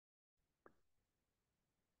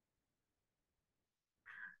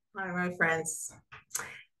Hi, my friends.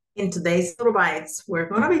 In today's Little Bites, we're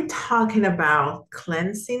going to be talking about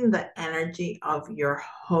cleansing the energy of your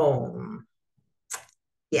home.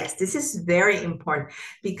 Yes, this is very important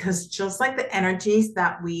because just like the energies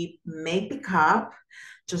that we may pick up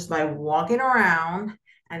just by walking around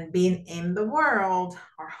and being in the world,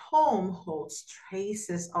 our home holds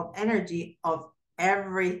traces of energy of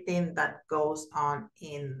everything that goes on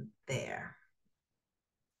in there.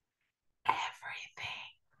 Everything.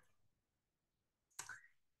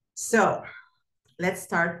 So, let's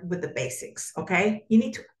start with the basics, okay? You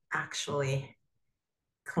need to actually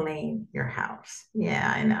clean your house. Yeah,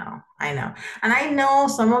 I know. I know. And I know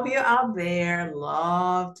some of you out there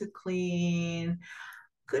love to clean.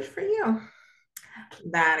 Good for you.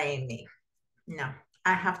 That ain't me. No,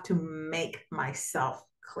 I have to make myself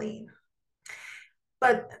clean.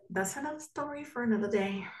 But that's another story for another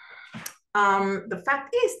day. The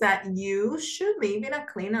fact is that you should live in a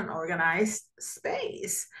clean and organized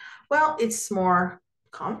space. Well, it's more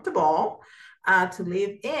comfortable to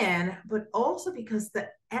live in, but also because the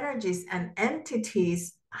energies and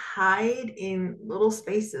entities hide in little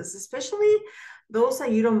spaces, especially those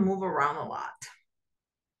that you don't move around a lot.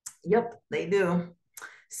 Yep, they do.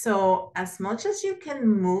 So, as much as you can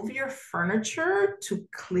move your furniture to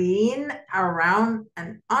clean around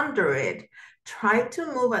and under it, try to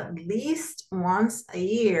move at least once a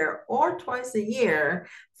year or twice a year.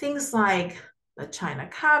 Things like the china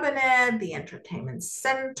cabinet, the entertainment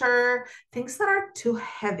center, things that are too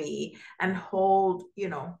heavy and hold,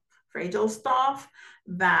 fragile stuff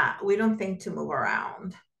that we don't think to move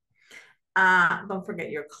around. Don't forget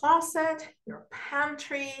your closet, your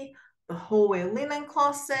pantry, the hallway linen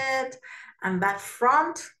closet, and that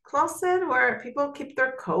front closet where people keep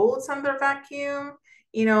their coats and their vacuum.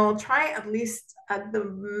 Try at least at the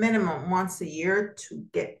minimum once a year to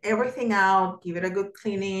get everything out, give it a good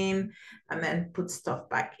cleaning, and then put stuff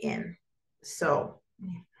back in. So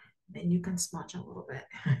then you can smudge a little bit.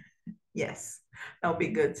 Yes, that'll be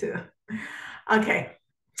good too. Okay.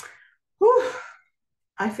 Whew.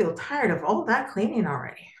 I feel tired of all that cleaning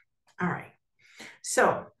already. All right.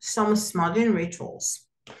 So, some smudging rituals.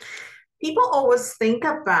 People always think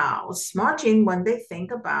about smudging when they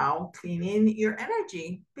think about cleaning your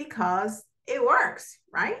energy because it works,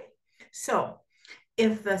 right? So,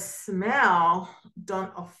 if the smell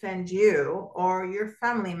don't offend you or your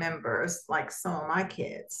family members, like some of my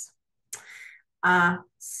kids,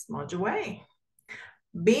 smudge away.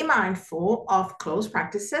 Be mindful of close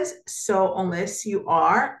practices. So, unless you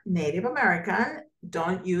are Native American,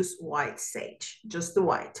 don't use white sage, just the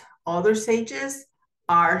white. Other sages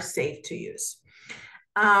are safe to use.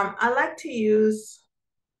 I like to use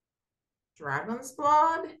dragon's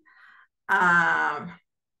blood. I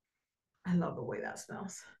love the way that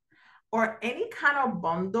smells. Or any kind of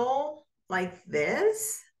bundle like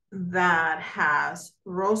this that has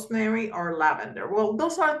rosemary or lavender. Well,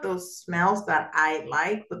 those are those smells that I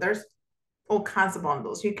like, but there's all kinds of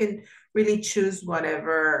bundles. You can really choose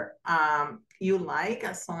whatever you like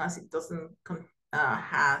as long as it doesn't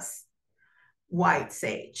has white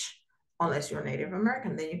sage. Unless you're Native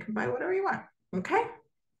American, then you can buy whatever you want. Okay.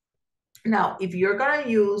 Now, if you're gonna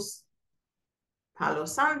use Palo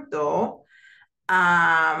Santo,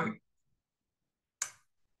 um,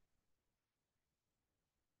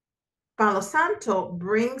 Palo Santo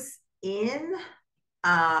brings in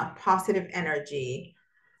positive energy.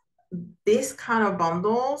 These kind of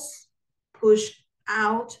bundles push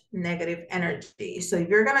out negative energy. So if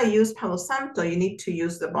you're gonna use Palo Santo, you need to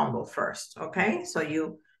use the bundle first. Okay, so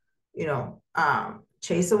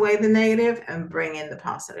chase away the negative and bring in the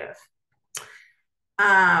positive.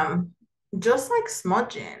 Um, just like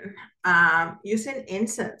smudging, using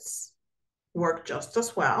incense work just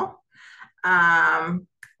as well.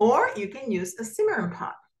 Or you can use a simmering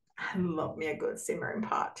pot. I love me a good simmering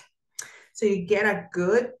pot. So you get a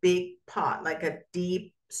good big pot, like a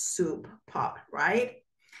deep soup pot, right?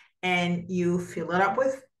 And you fill it up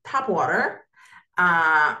with tap water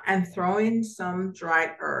and throw in some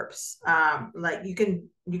dried herbs. Like you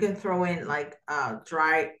can throw in like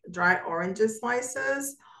dry oranges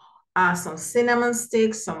slices, some cinnamon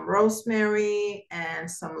sticks, some rosemary, and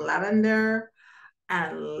some lavender,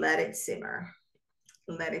 and let it simmer.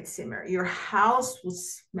 Let it simmer. Your house will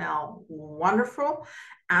smell wonderful,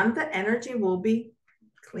 and the energy will be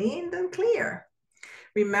clean and clear.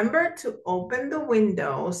 Remember to open the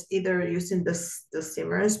windows, either using the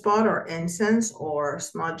simmering spot or incense or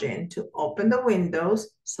smudging to open the windows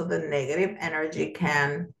so the negative energy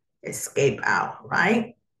can escape out,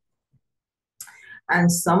 right?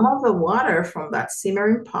 And some of the water from that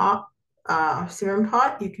simmering pot simmering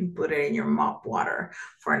pot, you can put it in your mop water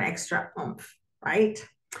for an extra oomph, right?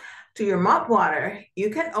 To your mop water,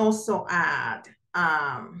 you can also add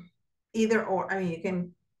either or. I mean, you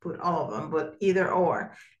can put all of them, but either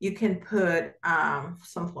or. You can put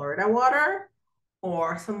some Florida water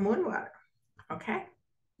or some moon water. Okay.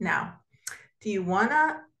 Now, do you want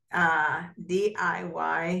to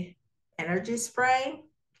DIY energy spray,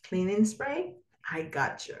 cleaning spray? I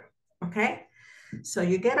got you. Okay. So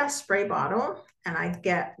you get a spray bottle, and I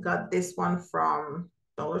got this one from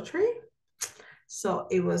Dollar Tree. So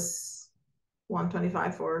it was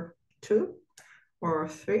 125 for two or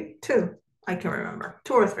three, two. I can't remember,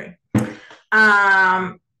 two or three.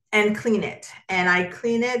 And clean it. And I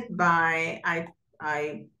clean it by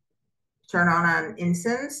I turn on an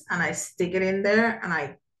incense and I stick it in there and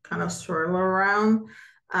I kind of swirl around.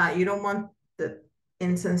 You don't want the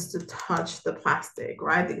incense to touch the plastic,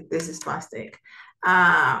 right? This is plastic.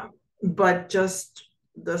 But just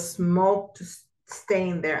the smoke to stay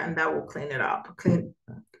in there, and that will clean it up, clean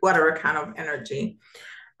whatever kind of energy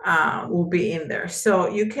will be in there. So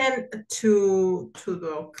you can, to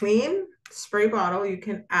the clean spray bottle, you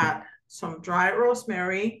can add some dried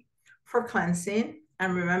rosemary for cleansing.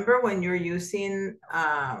 And remember, when you're using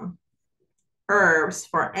herbs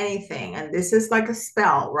for anything, and this is like a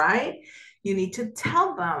spell, right? You need to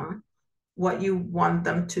tell them what you want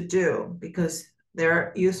them to do, because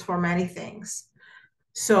they're used for many things.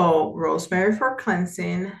 So rosemary for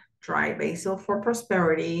cleansing, dry basil for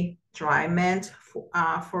prosperity, dry mint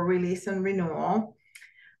for release and renewal,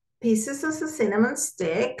 pieces of the cinnamon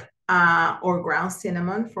stick or ground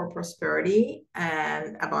cinnamon for prosperity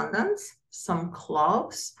and abundance, some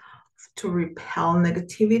cloves to repel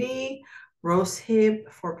negativity, rose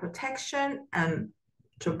hip for protection and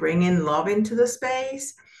to bring in love into the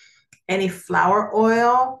space, any flower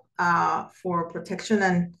oil for protection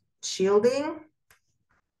and shielding,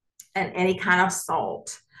 and any kind of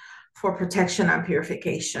salt for protection and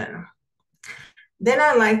purification. Then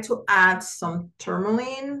I like to add some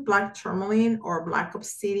tourmaline, black tourmaline or black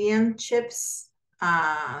obsidian chips.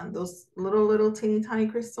 Those little teeny tiny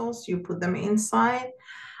crystals, you put them inside.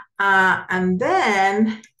 And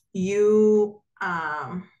then you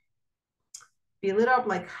fill it up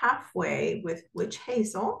like halfway with witch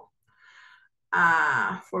hazel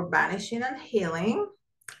for banishing and healing,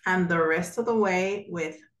 and the rest of the way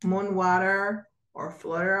with moon water or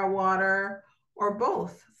Florida water or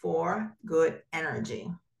both for good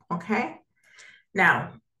energy. Okay.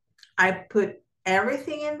 Now, I put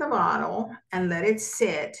everything in the bottle and let it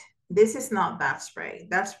sit. This is not that spray.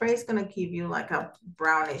 That spray is going to give you like a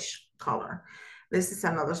brownish color. This is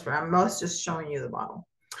another spray. I'm just showing you the bottle.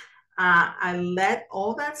 I let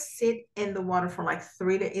all that sit in the water for like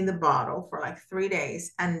in the bottle for like 3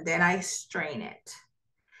 days, and then I strain it,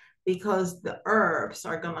 because the herbs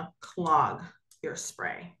are going to clog your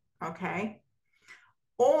spray. Okay.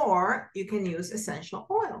 Or you can use essential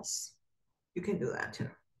oils. You can do that too.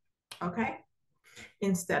 Okay.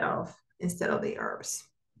 Instead of the herbs.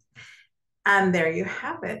 And there you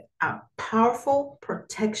have it, a powerful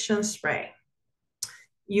protection spray.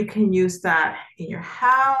 You can use that in your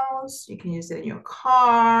house. You can use it in your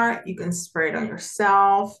car. You can spray it on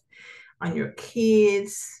yourself, on your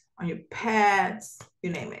kids, on your pets,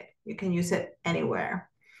 you name it. You can use it anywhere.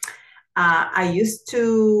 I used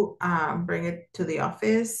to bring it to the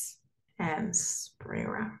office and spray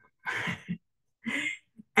around.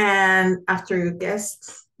 And after your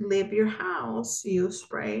guests leave your house, you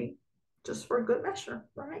spray just for good measure,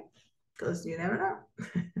 right? Because you never know.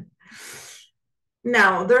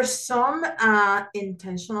 Now, there's some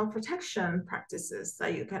intentional protection practices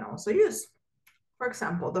that you can also use. For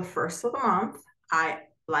example, the first of the month, I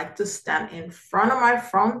like to stand in front of my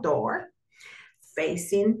front door,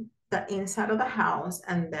 facing the inside of the house,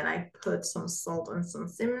 and then I put some salt and some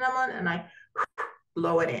cinnamon and I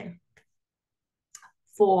blow it in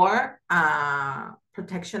for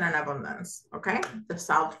protection and abundance. Okay, the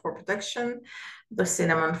salt for protection, the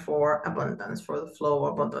cinnamon for abundance, for the flow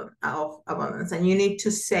of abundance. And you need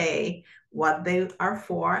to say what they are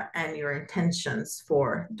for and your intentions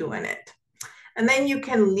for doing it. And then you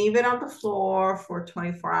can leave it on the floor for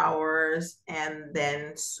 24 hours and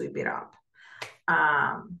then sweep it up.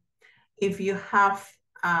 If you have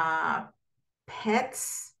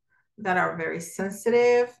pets that are very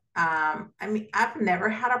sensitive, I mean, I've never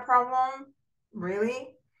had a problem,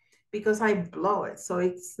 really, because I blow it. So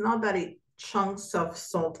it's not that it chunks of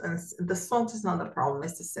salt, and the salt is not the problem,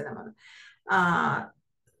 it's the cinnamon.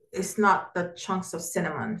 It's not that chunks of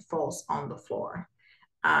cinnamon falls on the floor.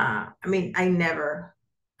 I mean, I never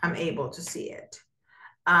am able to see it.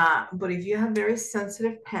 But if you have very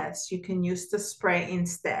sensitive pets, you can use the spray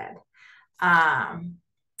instead. Um,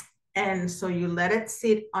 and so you let it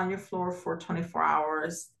sit on your floor for 24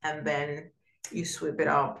 hours and then you sweep it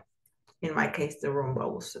up. In my case, the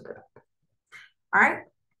Roomba will sweep it up. All right.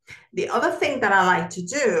 The other thing that I like to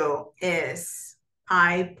do is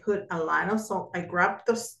I put a line of salt. I grab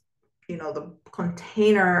the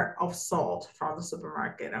container of salt from the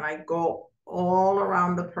supermarket and I go all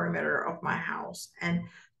around the perimeter of my house and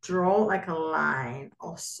draw like a line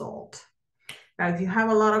of salt. Now, if you have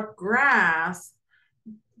a lot of grass,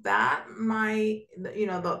 that might,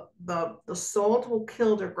 the salt will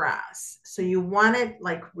kill the grass. So you want it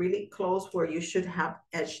like really close where you should have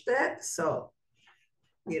edged it. So,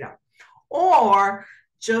 you know, or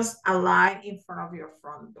just a line in front of your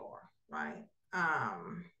front door, right?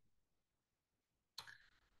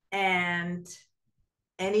 And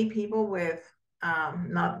any people with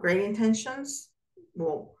not great intentions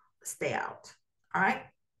will stay out. All right.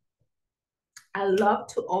 I love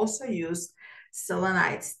to also use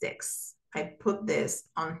selenite sticks. I put this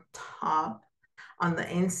on top, on the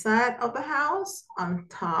inside of the house, on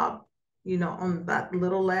top, on that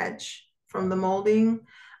little ledge from the molding,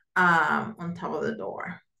 on top of the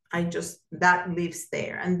door. That lives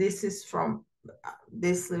there. And this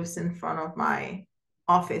lives in front of my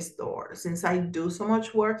office door. Since I do so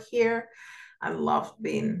much work here, I love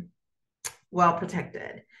being well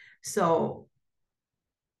protected. So,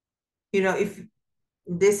 if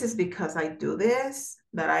this is because I do this,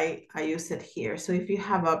 that I use it here. So if you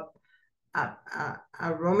have a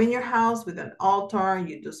room in your house with an altar,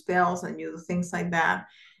 you do spells and you do things like that,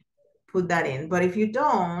 put that in. But if you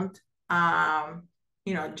don't,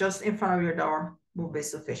 just in front of your door will be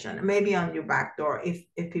sufficient. Maybe on your back door if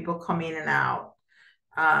people come in and out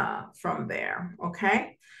from there.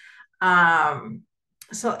 Okay.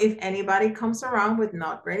 So if anybody comes around with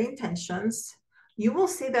not great intentions, you will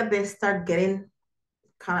see that they start getting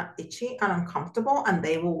kind of itchy and uncomfortable and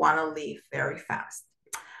they will want to leave very fast.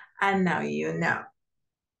 And now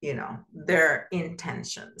their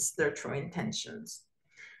intentions, their true intentions.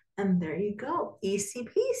 And there you go, easy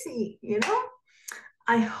peasy.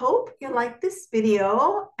 I hope you like this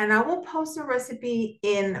video and I will post a recipe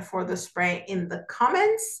in for the spray in the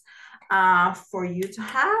comments for you to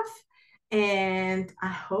have. And I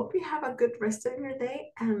hope you have a good rest of your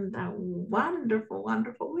day and a wonderful,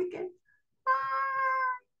 wonderful weekend.